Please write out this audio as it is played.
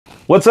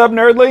What's up,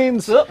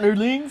 nerdlings? What's up,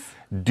 nerdlings?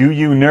 Do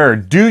you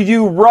nerd? Do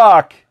you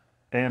rock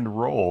and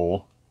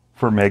roll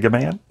for Mega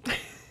Man?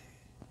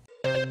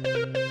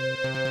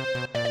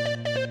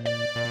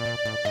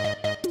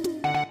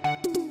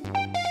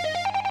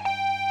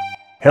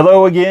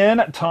 Hello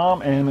again,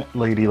 Tom and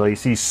Lady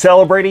Lacey,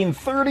 celebrating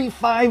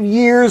 35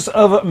 years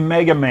of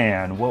Mega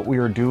Man. What we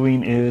are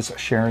doing is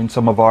sharing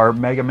some of our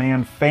Mega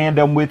Man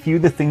fandom with you,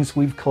 the things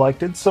we've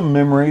collected, some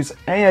memories,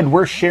 and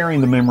we're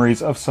sharing the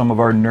memories of some of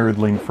our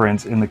nerdling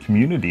friends in the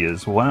community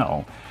as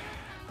well.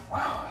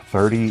 Wow,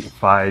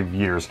 35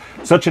 years.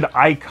 Such an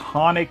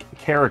iconic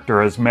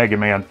character as Mega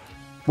Man.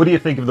 What do you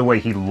think of the way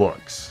he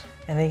looks?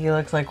 I think he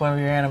looks like one of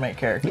your anime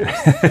characters.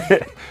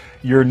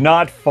 You're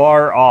not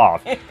far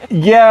off.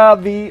 Yeah,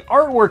 the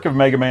artwork of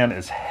Mega Man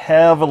is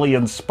heavily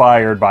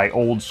inspired by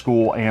old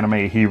school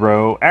anime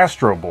hero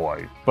Astro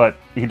Boy, but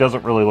he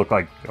doesn't really look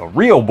like a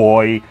real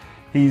boy.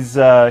 He's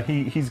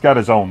got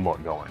his own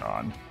look going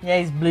on. Yeah,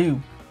 he's blue.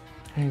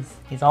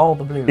 He's all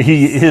the blues.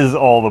 He is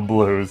all the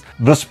blues.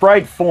 The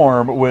sprite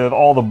form with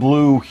all the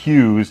blue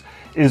hues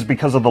is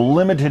because of the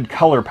limited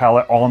color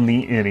palette on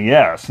the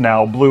NES.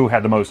 Now, blue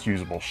had the most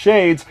usable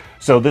shades,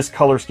 so this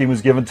color scheme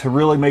was given to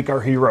really make our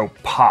hero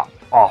pop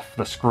off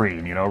the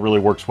screen. You know, it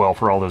really works well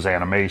for all those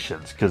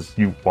animations, because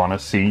you want to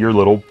see your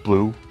little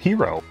blue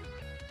hero.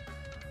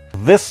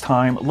 This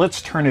time,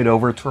 let's turn it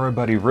over to our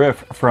buddy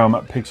Riff from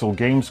Pixel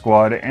Game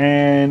Squad,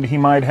 and he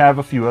might have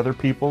a few other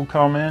people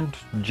comment.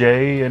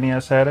 Jay,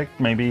 NES Addict,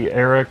 maybe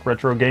Eric,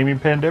 Retro Gaming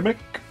Pandemic.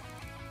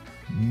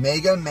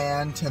 Mega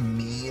Man, to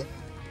me,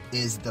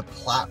 is the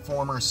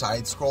platformer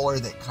side-scroller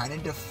that kind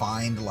of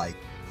defined, like,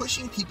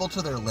 pushing people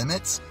to their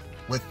limits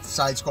with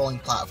side-scrolling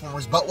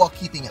platformers, but while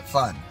keeping it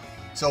fun.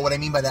 So what I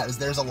mean by that is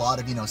there's a lot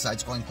of,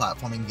 side-scrolling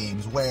platforming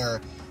games where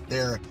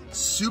they're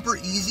super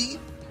easy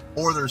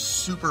or they're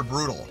super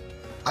brutal.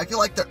 I feel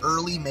like the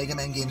early Mega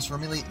Man games, for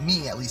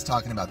me at least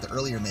talking about the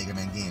earlier Mega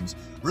Man games,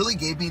 really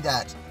gave me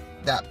that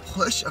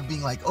push of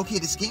being like, okay,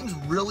 this game's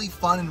really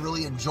fun and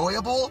really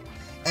enjoyable,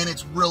 and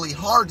it's really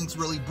hard and it's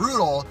really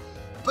brutal,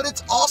 but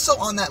it's also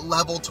on that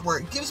level to where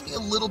it gives me a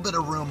little bit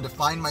of room to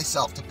find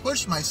myself, to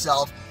push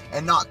myself,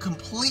 and not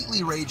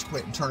completely rage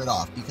quit and turn it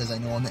off, because I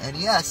know on the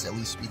NES, at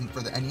least speaking for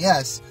the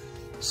NES,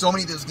 so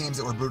many of those games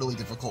that were brutally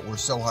difficult were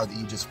so hard that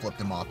you just flipped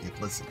them off. You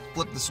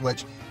flipped the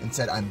switch and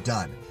said, I'm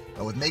done.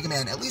 But with Mega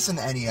Man, at least in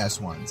the NES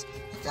ones,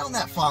 I found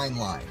that fine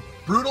line.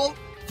 Brutal,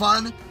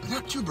 fun, but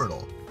not too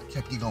brutal.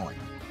 Kept you going.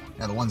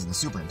 Now the ones in the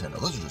Super Nintendo,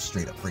 those are just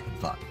straight up freaking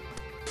fun.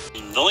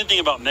 The only thing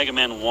about Mega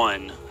Man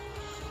 1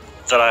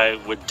 that I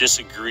would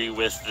disagree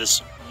with this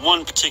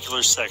one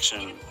particular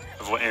section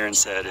of what Aaron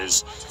said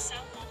is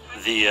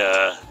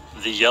the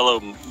yellow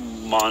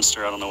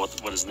monster. I don't know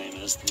what his name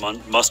is.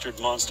 The mustard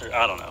monster.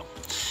 I don't know.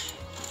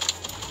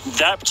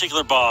 That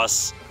particular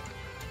boss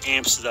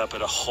amps it up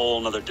at a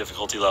whole nother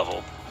difficulty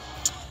level.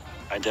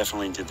 I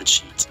definitely did the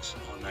cheat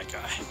on that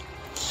guy.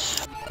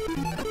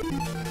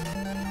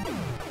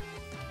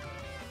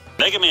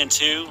 Mega Man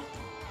 2,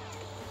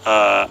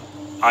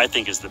 I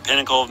think is the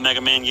pinnacle of Mega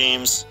Man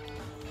games.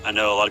 I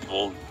know a lot of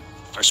people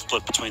are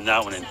split between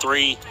that one and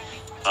 3.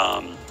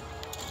 I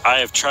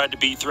have tried to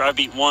beat 3. I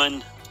beat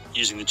 1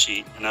 using the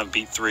cheat, and I've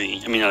beat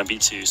 3. I mean, I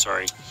beat 2,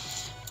 sorry.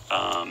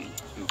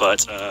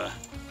 But I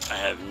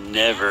have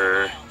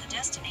never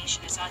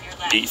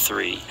beat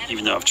 3,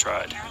 even though I've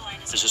tried.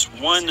 There's just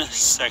one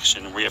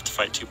section where you have to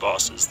fight 2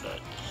 bosses that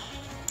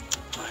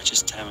I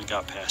just haven't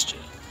got past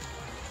yet.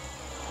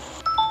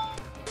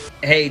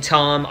 Hey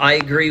Tom, I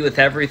agree with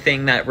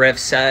everything that Riff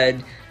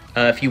said.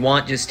 If you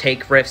want, just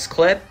take Riff's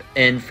clip,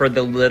 and for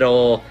the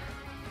little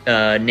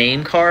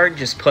name card,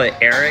 just put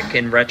Eric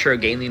and Retro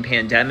Gaming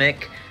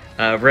Pandemic.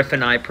 Riff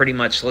and I pretty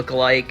much look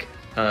alike,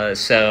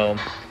 so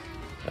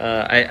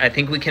I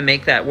think we can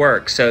make that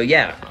work. So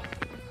yeah,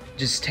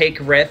 just take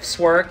Riff's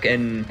work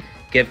and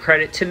give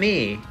credit to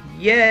me.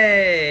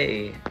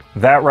 Yay!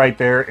 That right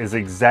there is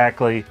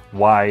exactly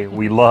why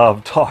we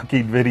love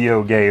talking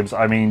video games.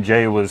 I mean,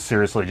 Jay was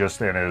seriously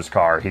just in his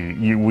car.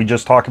 We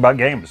just talk about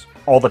games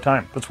all the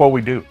time. That's what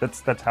we do.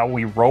 That's how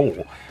we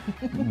roll.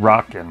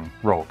 Rock and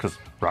roll, because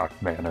rock,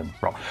 man, and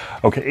roll.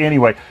 Okay,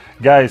 anyway,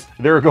 guys,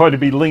 there are going to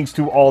be links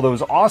to all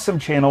those awesome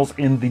channels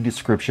in the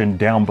description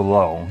down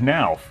below.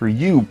 Now, for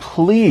you,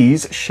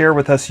 please share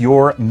with us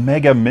your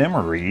mega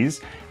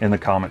memories in the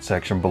comment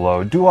section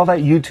below. Do all that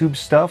YouTube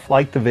stuff,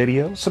 like the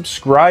video,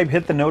 subscribe,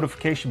 hit the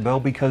notification bell,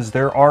 because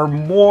there are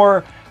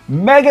more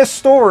mega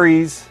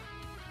stories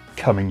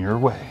coming your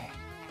way.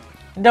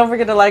 Don't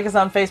forget to like us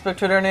on Facebook,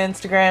 Twitter, and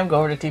Instagram. Go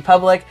over to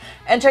TeePublic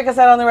and check us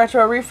out on the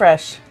Retro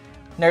Refresh.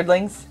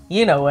 Nerdlings,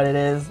 you know what it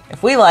is.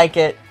 If we like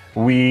it,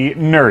 we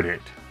nerd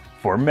it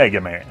for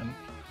Mega Man.